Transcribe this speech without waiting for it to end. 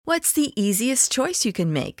What's the easiest choice you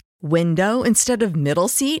can make? Window instead of middle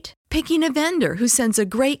seat? Picking a vendor who sends a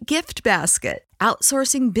great gift basket?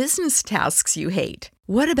 Outsourcing business tasks you hate?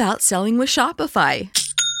 What about selling with Shopify?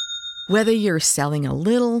 Whether you're selling a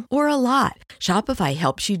little or a lot, Shopify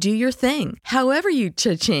helps you do your thing, however you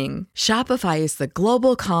cha-ching. Shopify is the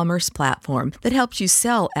global commerce platform that helps you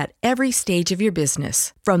sell at every stage of your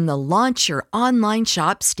business. From the launch your online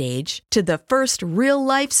shop stage to the first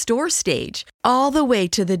real-life store stage, all the way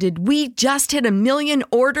to the did we just hit 1 million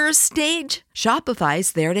orders stage.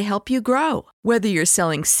 Shopify's there to help you grow. Whether you're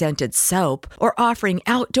selling scented soap or offering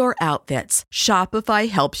outdoor outfits, Shopify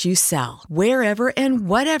helps you sell. Wherever and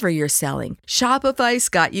whatever you're selling, Shopify's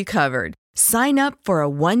got you covered. Sign up for a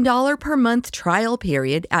 $1 per month trial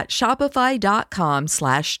period at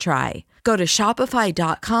shopify.com/try. Go to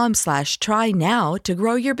shopify.com/try now to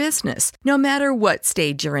grow your business, no matter what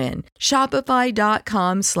stage you're in.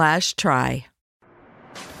 Shopify.com/try.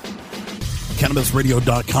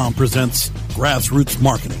 CannabisRadio.com presents Grassroots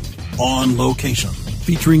Marketing on Location,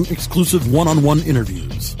 featuring exclusive one-on-one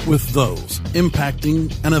interviews with those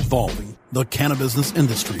impacting and evolving the cannabis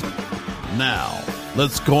industry. Now,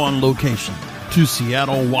 let's go on location to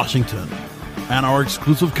Seattle, Washington, and our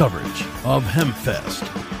exclusive coverage of HempFest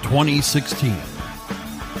 2016.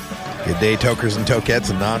 Good day, tokers and tokettes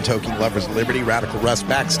and non-toking lovers of liberty. Radical Russ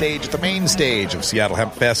backstage at the main stage of Seattle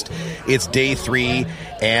HempFest. It's day 3,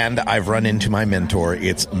 and I've run into my mentor.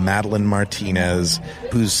 It's Madeline Martinez,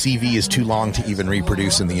 whose CV is too long to even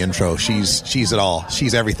reproduce in the intro. She's it all.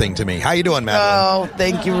 She's everything to me. How you doing, Madeline? Oh,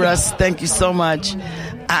 thank you, Russ. Thank you so much.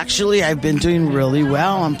 Actually, I've been doing really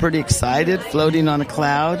well. I'm pretty excited, floating on a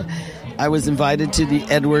cloud. I was invited to the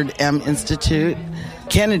Edward M. Institute.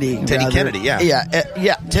 Kennedy. Kennedy, yeah.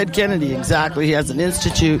 Yeah, Ted Kennedy, exactly. He has an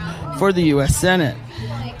institute for the U.S. Senate.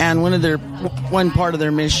 And one part of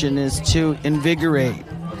their mission is to invigorate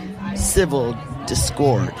civil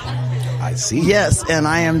discord. I see. Yes, and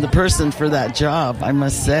I am the person for that job, I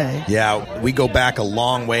must say. Yeah, we go back a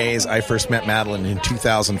long ways. I first met Madeline in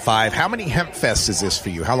 2005. How many HempFests is this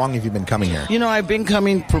for you? How long have you been coming here? You know, I've been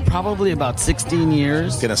coming for probably about 16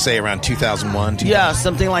 years. Going to say around 2001. Yeah,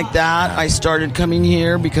 something like that. Yeah. I started coming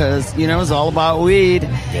here because, you know, it's all about weed.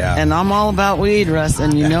 Yeah. And I'm all about weed, Russ,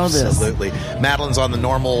 and you know this. Absolutely. Madeline's on the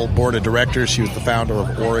NORML board of directors. She was the founder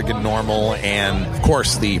of Oregon NORML and, of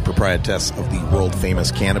course, the proprietress of the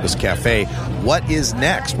world-famous Cannabis Cafe. What is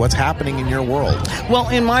next? What's happening in your world? Well,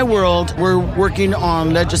 in my world, we're working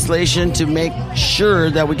on legislation to make sure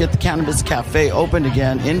that we get the Cannabis Cafe open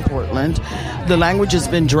again in Portland. The language has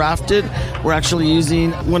been drafted. We're actually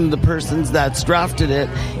using one of the persons that's drafted it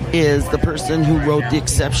is the person who wrote the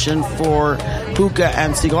exception for hookah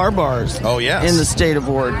and cigar bars. Oh, yes. In the state of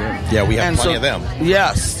Oregon. Yeah, we have plenty of them.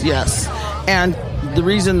 Yes. And the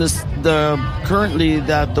reason currently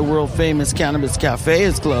that the world famous Cannabis Cafe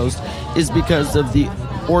is closed is because of the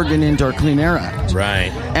Oregon Indoor Clean Air Act.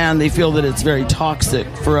 Right. And they feel that it's very toxic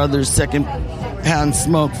for others, second-hand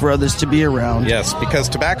smoke for others to be around. Yes, because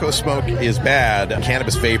tobacco smoke is bad.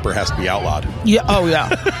 Cannabis vapor has to be outlawed. Yeah. Oh, yeah.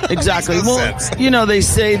 Exactly. Well, sense. You know, they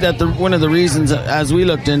say that one of the reasons, as we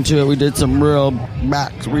looked into it, we did some real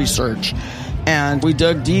back research. And we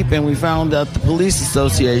dug deep and we found that the police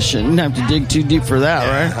association, you didn't have to dig too deep for that,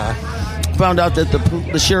 right? Found out that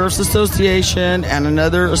the Sheriff's Association and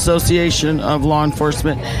another association of law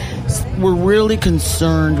enforcement were really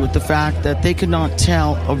concerned with the fact that they could not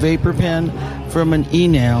tell a vapor pen from an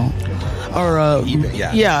e-nail. Or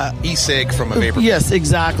e-cig from a vapor pen. Yes,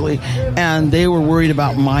 exactly. And they were worried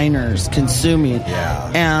about minors consuming.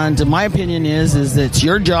 Yeah. And my opinion is that it's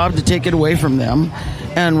your job to take it away from them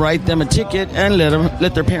and write them a ticket and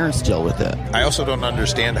let their parents deal with it. I also don't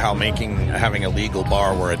understand how having a legal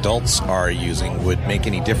bar where adults are using would make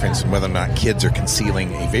any difference in whether or not kids are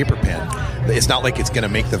concealing a vapor pen. It's not like it's going to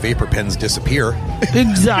make the vapor pens disappear.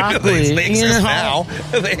 Exactly. They exist now.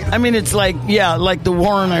 I mean, it's like the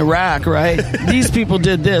war in Iraq, right? These people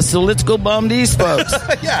did this, so let's go bomb these folks.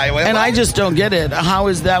 I just don't get it. How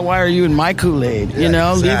is that? Why are you in my Kool-Aid?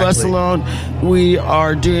 Exactly. Leave us alone. We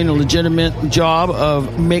are doing a legitimate job of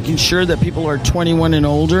making sure that people are 21 and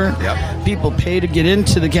older. Yep. People pay to get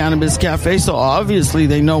into the Cannabis Cafe, so obviously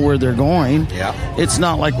they know where they're going. Yep. It's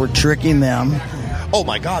not like we're tricking them. Oh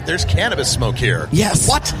my God, there's cannabis smoke here. Yes.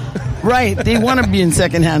 What? Right. They want to be in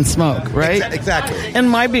secondhand smoke, right? Exactly. And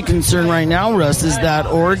my big concern right now, Russ, is that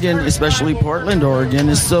Oregon, especially Portland, Oregon,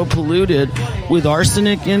 is so polluted with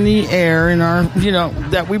arsenic in the air in our,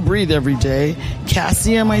 that we breathe every day.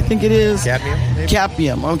 Cadmium, I think it is. Cadmium? Maybe?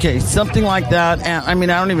 Cadmium. Okay, something like that. And,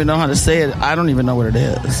 I don't even know how to say it. I don't even know what it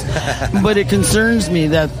is. But it concerns me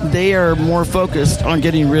that they are more focused on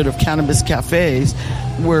getting rid of cannabis cafes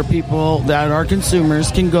where people that are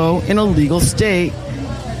consumers can go in a legal state.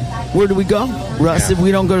 Where do we go, Russ, if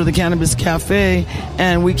we don't go to the cannabis cafe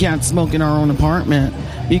and we can't smoke in our own apartment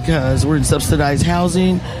because we're in subsidized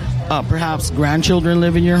housing, perhaps grandchildren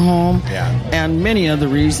live in your home, and many other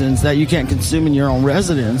reasons that you can't consume in your own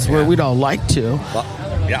residence where we'd all like to. Well,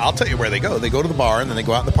 I'll tell you where they go. They go to the bar, and then they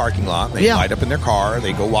go out in the parking lot. They light up in their car.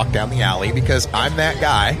 They go walk down the alley because I'm that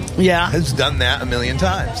guy who's done that a million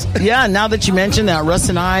times. Yeah, now that you mention that, Russ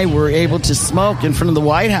and I were able to smoke in front of the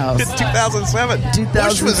White House. It's 2007.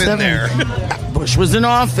 Bush was in there. Bush was in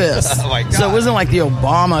office. Oh my God. So it wasn't like the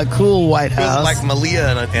Obama cool White House. It was like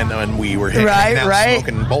Malia and we were hanging out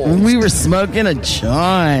smoking bowls. We were smoking a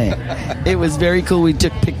joint. It was very cool. We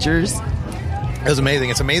took pictures. It was amazing.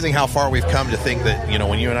 It's amazing how far we've come to think that,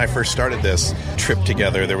 when you and I first started this trip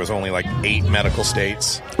together, there was only like 8 medical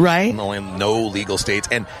states. Right. And only no legal states.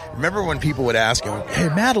 And remember when people would ask, hey,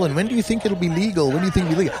 Madeline, when do you think it'll be legal? When do you think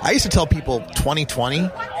it'll be legal? I used to tell people 2020,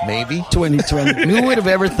 maybe. 2020. Who would have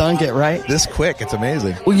ever thunk it, right? This quick. It's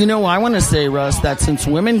amazing. Well, I want to say, Russ, that since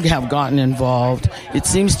women have gotten involved, it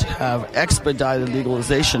seems to have expedited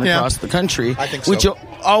legalization across the country. I think so. Which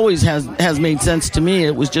always has made sense to me.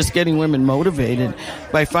 It was just getting women motivated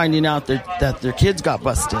by finding out that their kids got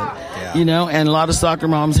busted. Yeah. And a lot of soccer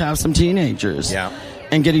moms have some teenagers. Yeah.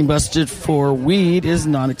 And getting busted for weed is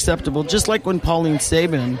not acceptable. Just like when Pauline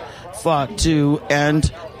Sabin fought to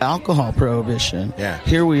end alcohol prohibition. Yeah.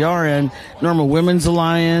 Here we are in Normal Women's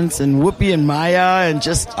Alliance and Whoopi and Maya and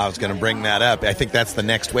just... I was going to bring that up. I think that's the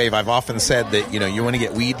next wave. I've often said that, you want to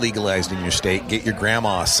get weed legalized in your state, get your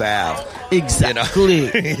grandma a salve. Exactly.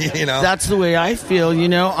 That's the way I feel.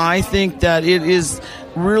 I think that it is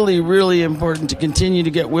really, really important to continue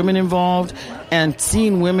to get women involved, and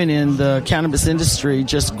seeing women in the cannabis industry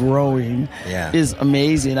just growing is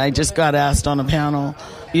amazing. I just got asked on a panel,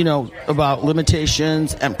 about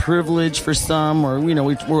limitations and privilege for some, or,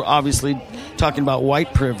 we're obviously talking about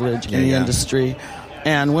white privilege in the industry.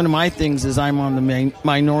 And one of my things is I'm on the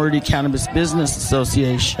Minority Cannabis Business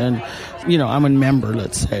Association. I'm a member,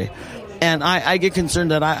 let's say. And I get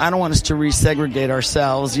concerned that I don't want us to resegregate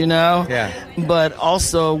ourselves, Yeah. But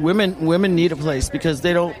also women need a place because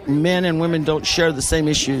men and women don't share the same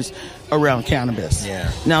issues around cannabis.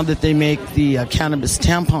 Yeah. Now that they make the cannabis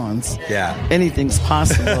tampons, anything's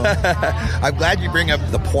possible. I'm glad you bring up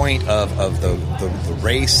the point of the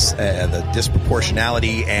race, the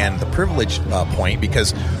disproportionality, and the privilege point,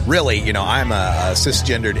 because really, I'm a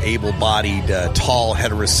cisgendered, able-bodied, tall,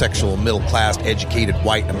 heterosexual, middle-class, educated,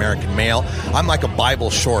 white American male. I'm like a Bible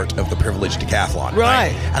short of the privileged decathlon.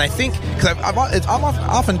 Right. And I think, because I've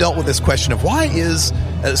often dealt with this question of why is,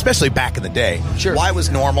 especially back in the day, why was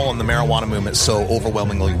normal in the marijuana movement so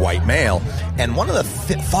overwhelmingly white male? And one of the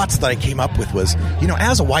thoughts that I came up with was,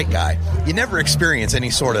 as a white guy, you never experience any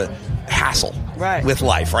sort of hassle with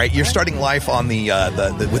life, right? You're starting life on the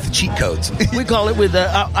with the cheat codes. We call it with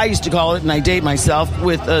I used to call it, and I date myself,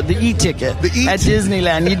 with the e-ticket at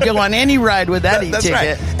Disneyland. You'd go on any ride with that e-ticket.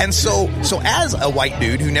 That's right. And so as a white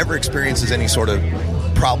dude who never experiences any sort of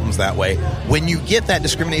problems that way, when you get that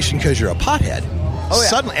discrimination because you're a pothead,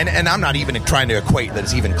 suddenly, and I'm not even trying to equate that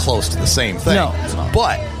it's even close to the same thing. No, it's not.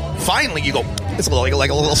 But finally you go, it's like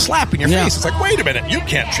a little slap in your face. It's like, wait a minute, you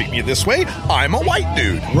can't treat me this way. I'm a white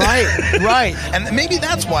dude. Right. And maybe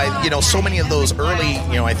that's why, so many of those early,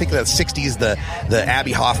 I think the 60s, the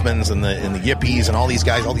Abby Hoffmans and the Yippies and all these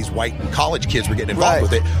guys, all these white college kids were getting involved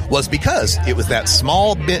with it, was because it was that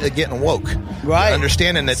small bit of getting woke. Right.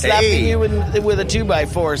 Understanding that, slapping you with a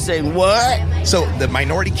 2x4 saying, what? So the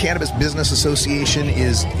Minority Cannabis Business Association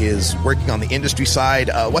is working on the industry side.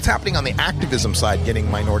 What's happening on the activism side, getting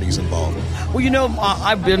minorities involved? Well,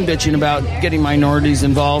 I've been bitching about getting minorities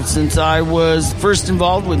involved since I was first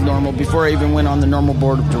involved with NORML, before I even went on the NORML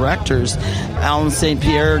board of directors. Alan St.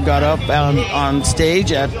 Pierre got up on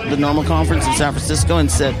stage at the NORML conference in San Francisco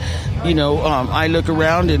and said, I look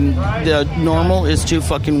around and the NORML is too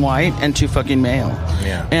fucking white and too fucking male.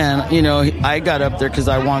 Yeah. And, I got up there because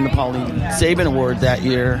I won the Pauline Sabin Award that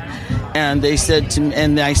year. And they said to me,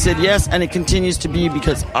 and I said yes, and it continues to be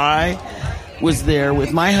because I was there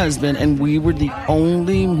with my husband, and we were the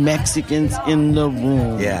only Mexicans in the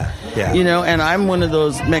room. Yeah. Yeah. You know, and I'm one of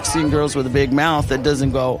those Mexican girls with a big mouth that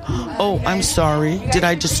doesn't go, oh, I'm sorry, did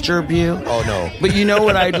I disturb you? Oh, no. But you know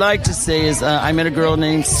what I'd like to say is I met a girl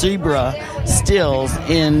named Sabria Stills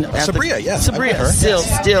Sabria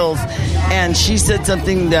Stills, and she said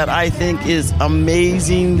something that I think is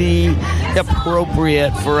amazingly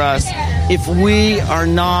appropriate for us. If we are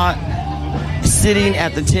not sitting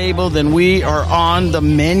at the table, then we are on the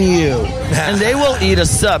menu, and they will eat a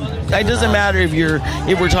sub. It doesn't matter if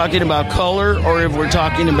we're talking about color or if we're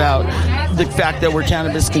talking about the fact that we're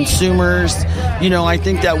cannabis consumers. You know, I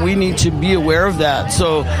think that we need to be aware of that.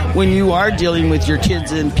 So when you are dealing with your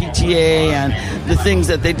kids in PTA and the things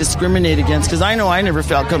that they discriminate against, because I know I never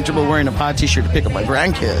felt comfortable wearing a pod t-shirt to pick up my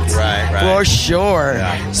grandkids. Right. For sure.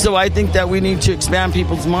 Yeah. So I think that we need to expand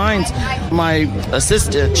people's minds. My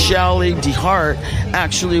assistant, Shelly DeHart,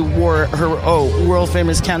 actually wore her world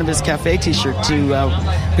famous Cannabis Cafe t-shirt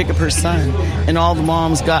to pick up her son. And all the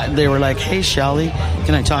moms they were like, hey, Shelly,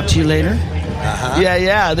 can I talk to you later? Uh-huh.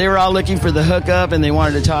 Yeah. They were all looking for the hookup, and they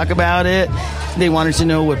wanted to talk about it. They wanted to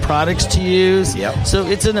know what products to use. Yep. So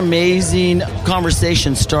it's an amazing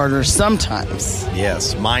conversation starter sometimes.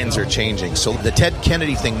 Yes, minds are changing. So the Ted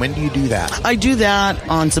Kennedy thing, when do you do that? I do that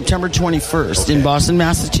on September 21st in Boston,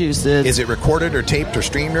 Massachusetts. Is it recorded or taped or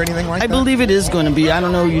streamed or anything like that? I believe it is going to be. I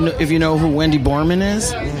don't know, if you know who Wendy Borman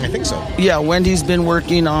is. I think so. Yeah, Wendy's been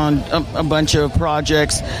working on a bunch of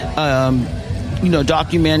projects,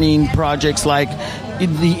 documenting projects like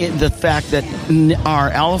the fact that our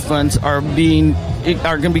elephants are going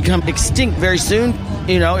to become extinct very soon,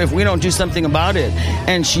 if we don't do something about it.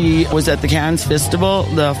 And she was at the Cannes Festival,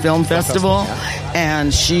 the film festival,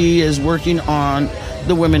 and she is working on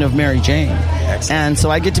the Women of Mary Jane. Excellent. And so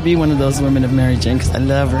I get to be one of those Women of Mary Jane because I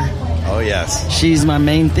love her. Oh, yes. She's my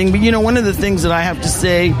main thing. But, one of the things that I have to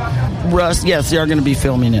say, Russ, yes, they are going to be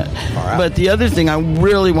filming it. All right. But the other thing I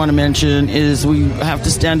really want to mention is we have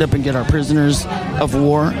to stand up and get our prisoners of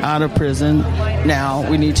war out of prison. Now,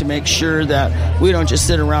 we need to make sure that we don't just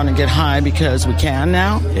sit around and get high because we can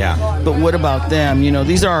now. Yeah. But what about them?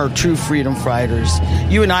 These are our true freedom fighters.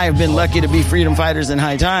 You and I have been lucky to be freedom fighters in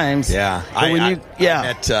high times. Yeah. I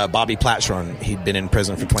met Bobby Platshorn. He'd been in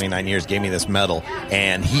prison for 29 years, gave me this medal,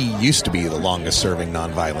 and he used to be the longest-serving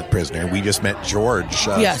nonviolent prisoner. We just met George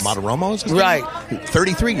Mataromo, right?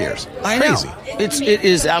 33 years. I Crazy. know. It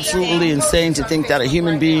is absolutely insane to think that a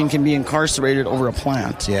human being can be incarcerated over a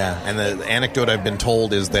plant. Yeah, and the anecdote I've been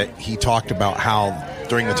told is that he talked about how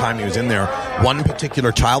during the time he was in there, one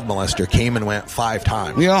particular child molester came and went 5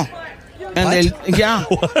 times. Yeah. And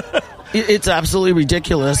it's absolutely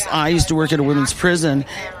ridiculous. I used to work at a women's prison,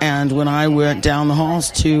 and when I went down the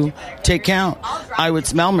halls to take count, I would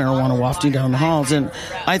smell marijuana wafting down the halls. And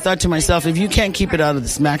I thought to myself, if you can't keep it out of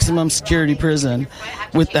this maximum security prison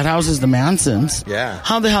that houses the Mansons,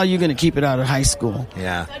 how the hell are you going to keep it out of high school?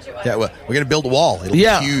 Yeah. Well, we're going to build a wall. It'll be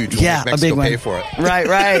huge. We'll make Mexico a big one. Pay for it.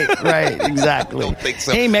 Right, exactly. I don't think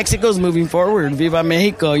so. Hey, Mexico's moving forward. Viva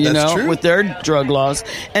Mexico, That's true. with their drug laws.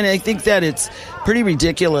 And I think that it's pretty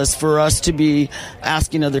ridiculous for us to be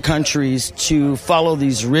asking other countries to follow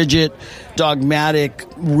these rigid, dogmatic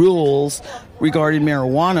rules regarding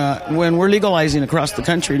marijuana when we're legalizing across the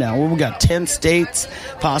country now. We've got 10 states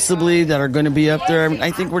possibly that are going to be up there. I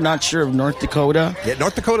think we're not sure of North Dakota. Yeah,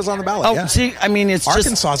 North Dakota's on the ballot. Oh, see, I mean, it's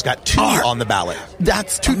Arkansas's got 2 on the ballot.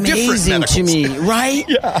 That's two amazing different to me, right?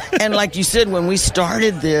 Yeah. And like you said, when we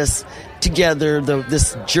started this together,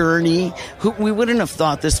 this journey, we wouldn't have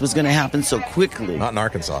thought this was going to happen so quickly. Not in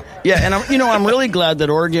Arkansas. Yeah, and I'm really glad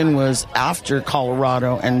that Oregon was after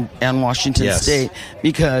Colorado and Washington State,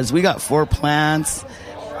 because we got 4 plants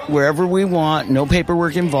wherever we want, no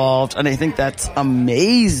paperwork involved, and I think that's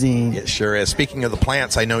amazing. It sure is. Speaking of the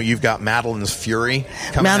plants, I know you've got Madeline's Fury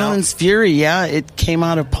coming Madeline's Fury, yeah. It came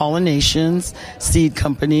out of Pollinations Seed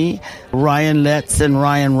Company. Ryan Letts and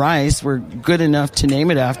Ryan Rice were good enough to name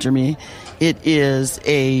it after me. It is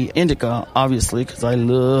a indica, obviously, because I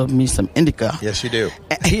love me some indica. Yes, you do.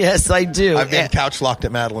 Yes, I do. I've been couch locked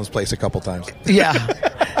at Madeline's place a couple times. Yeah.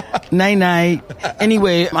 Night.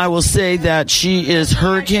 Anyway, I will say that she is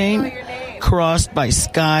Hurricane crossed by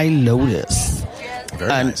Sky Lotus. Very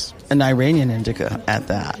nice. An Iranian indica at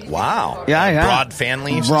that. Wow. Yeah. Broad fan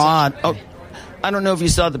leaves? Broad. Oh, I don't know if you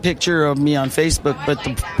saw the picture of me on Facebook, but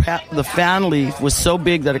the fan leaf was so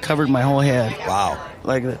big that it covered my whole head. Wow.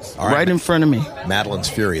 like this, All right. right in front of me. Madeline's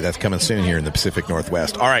Fury. That's coming soon here in the Pacific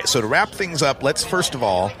Northwest. All right, so to wrap things up, let's first of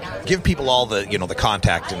all give people all the the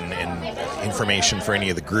contact and information for any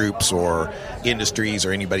of the groups or industries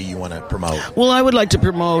or anybody you want to promote. Well, I would like to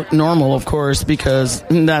promote Normal, of course, because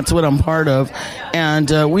that's what I'm part of, and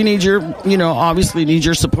we need your, obviously need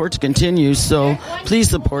your support to continue. So please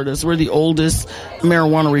support us. We're the oldest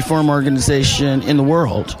marijuana reform organization in the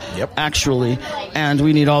world, actually, and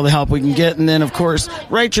we need all the help we can get. And then, of course,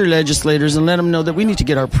 write your legislators and let them know that we need to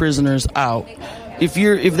get our prisoners out. If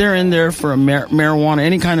they're in there for a marijuana,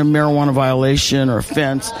 any kind of marijuana violation or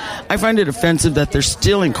offense, I find it offensive that they're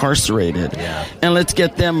still incarcerated. Yeah. And let's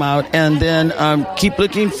get them out. And then keep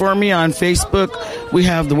looking for me on Facebook. We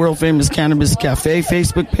have the world famous Cannabis Cafe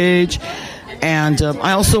Facebook page. And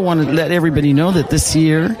I also want to let everybody know that this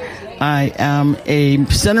year I am a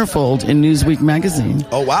centerfold in Newsweek magazine.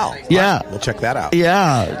 Oh, wow. Yeah. We'll check that out.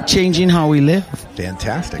 Yeah. Changing how we live.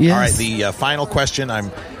 Fantastic. Yes. All right, the final question.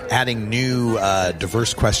 I'm adding new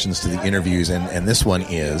diverse questions to the interviews, and this one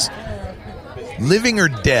is, living or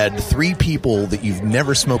dead, 3 people that you've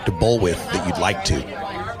never smoked a bowl with that you'd like to.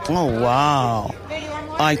 Oh, wow.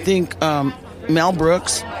 I think Mel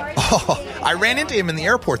Brooks. Oh, I ran into him in the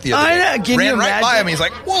airport the other day. I know. Can ran you right imagine? by him. He's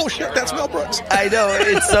like, whoa, shit, that's Mel Brooks. I know.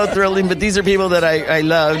 It's so thrilling, but these are people that I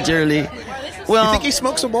love dearly. Well, You think he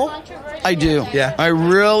smokes a bowl? I do. Yeah. I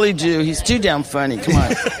really do. He's too damn funny. Come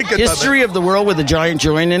on. Good History of the World with a giant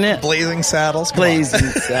joint in it. Blazing Saddles? Come on. Blazing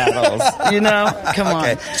Saddles. Come on.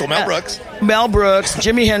 Okay, so Mel Brooks. Mel Brooks,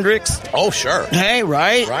 Jimi Hendrix. Oh, sure. Hey,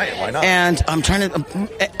 right? Right, why not? And I'm trying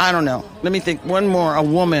to, I don't know. Let me think. One more, a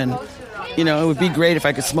woman. It would be great if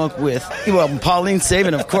I could smoke with, Pauline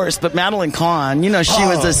Sabin, of course, but Madeline Kahn, she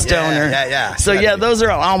was a stoner. Yeah. So, those are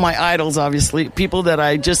all my idols, obviously. People that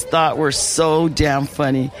I just thought were so damn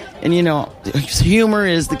funny. And, humor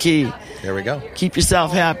is the key. There we go. Keep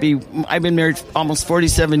yourself happy. I've been married almost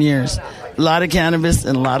 47 years. A lot of cannabis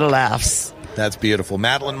and a lot of laughs. That's beautiful.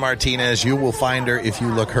 Madeline Martinez, you will find her if you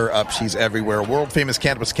look her up. She's everywhere. World famous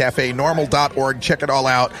Cannabis Cafe, normal.org. Check it all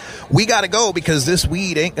out. We got to go because this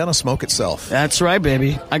weed ain't going to smoke itself. That's right,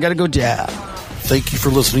 baby. I got to go dab. Thank you for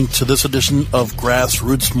listening to this edition of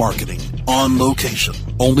Grassroots Marketing on location,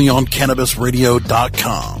 only on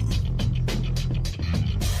CannabisRadio.com.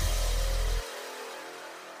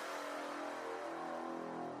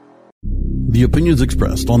 The opinions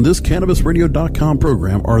expressed on this CannabisRadio.com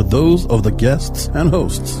program are those of the guests and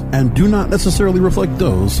hosts and do not necessarily reflect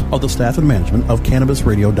those of the staff and management of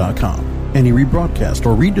CannabisRadio.com. Any rebroadcast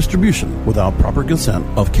or redistribution without proper consent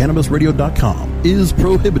of CannabisRadio.com is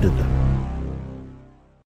prohibited.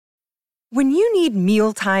 When you need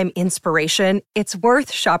mealtime inspiration, it's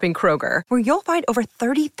worth shopping Kroger, where you'll find over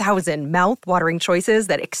 30,000 mouth-watering choices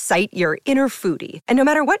that excite your inner foodie. And no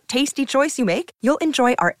matter what tasty choice you make, you'll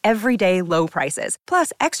enjoy our everyday low prices,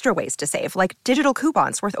 plus extra ways to save, like digital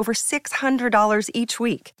coupons worth over $600 each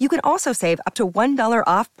week. You can also save up to $1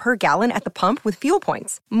 off per gallon at the pump with fuel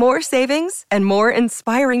points. More savings and more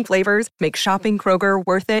inspiring flavors make shopping Kroger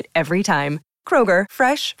worth it every time. Kroger,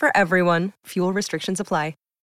 fresh for everyone. Fuel restrictions apply.